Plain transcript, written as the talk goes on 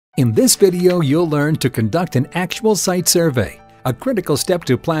In this video, you'll learn to conduct an actual site survey, a critical step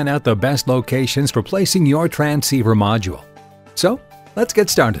to plan out the best locations for placing your transceiver module. So, let's get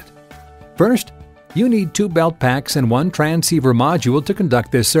started. First, you need 2 belt packs and 1 transceiver module to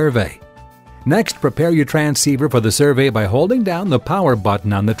conduct this survey. Next, prepare your transceiver for the survey by holding down the power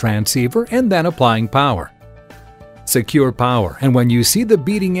button on the transceiver and then applying power. Secure power, and when you see the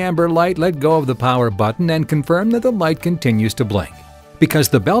beating amber light, let go of the power button and confirm that the light continues to blink, because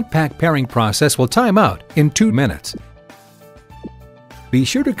the belt pack pairing process will time out in 2 minutes. Be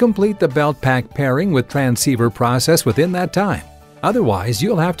sure to complete the belt pack pairing with transceiver process within that time. Otherwise,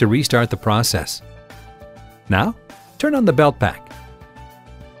 you'll have to restart the process. Now, turn on the belt pack.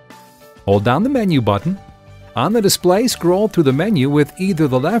 Hold down the menu button. On the display, scroll through the menu with either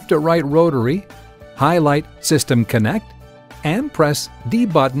the left or right rotary, highlight System Connect, and press D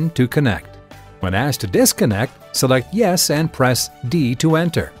button to connect. When asked to disconnect, select Yes and press D to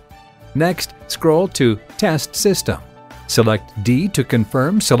enter. Next, scroll to Test System. Select D to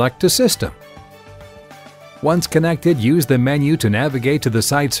confirm Select to System. Once connected, use the menu to navigate to the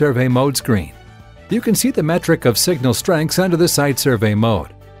Site Survey Mode screen. You can see the metric of signal strengths under the Site Survey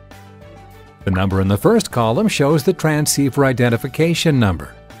Mode. The number in the first column shows the transceiver identification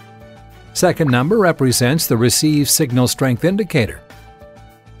number. Second number represents the received signal strength indicator.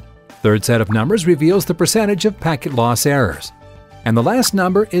 Third set of numbers reveals the percentage of packet loss errors. And the last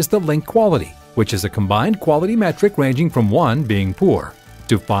number is the link quality, which is a combined quality metric ranging from 1 being poor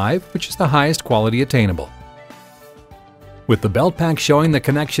to 5, which is the highest quality attainable. With the belt pack showing the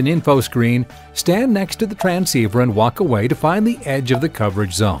connection info screen, stand next to the transceiver and walk away to find the edge of the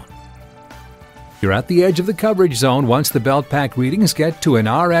coverage zone. You're at the edge of the coverage zone once the belt pack readings get to an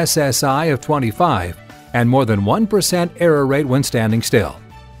RSSI of 25 and more than 1% error rate when standing still.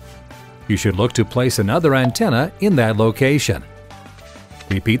 You should look to place another antenna in that location.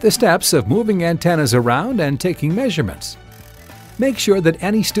 Repeat the steps of moving antennas around and taking measurements. Make sure that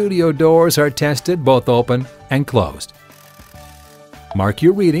any studio doors are tested both open and closed. Mark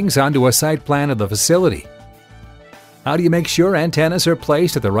your readings onto a site plan of the facility. How do you make sure antennas are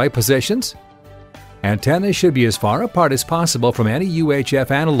placed at the right positions? Antennas should be as far apart as possible from any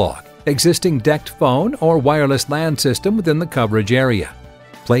UHF analog, existing decked phone, or wireless LAN system within the coverage area.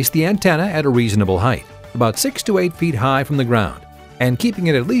 Place the antenna at a reasonable height, about 6 to 8 feet high from the ground, and keeping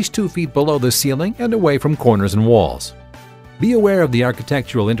it at least 2 feet below the ceiling and away from corners and walls. Be aware of the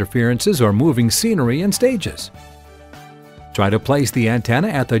architectural interferences or moving scenery and stages. Try to place the antenna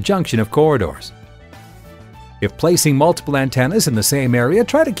at the junction of corridors. If placing multiple antennas in the same area,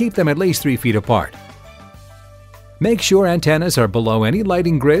 try to keep them at least 3 feet apart. Make sure antennas are below any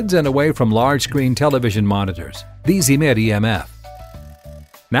lighting grids and away from large-screen television monitors. These emit EMF.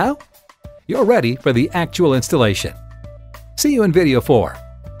 Now, you're ready for the actual installation. See you in video 4.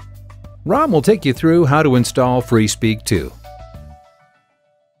 Ram will take you through how to install FreeSpeak II.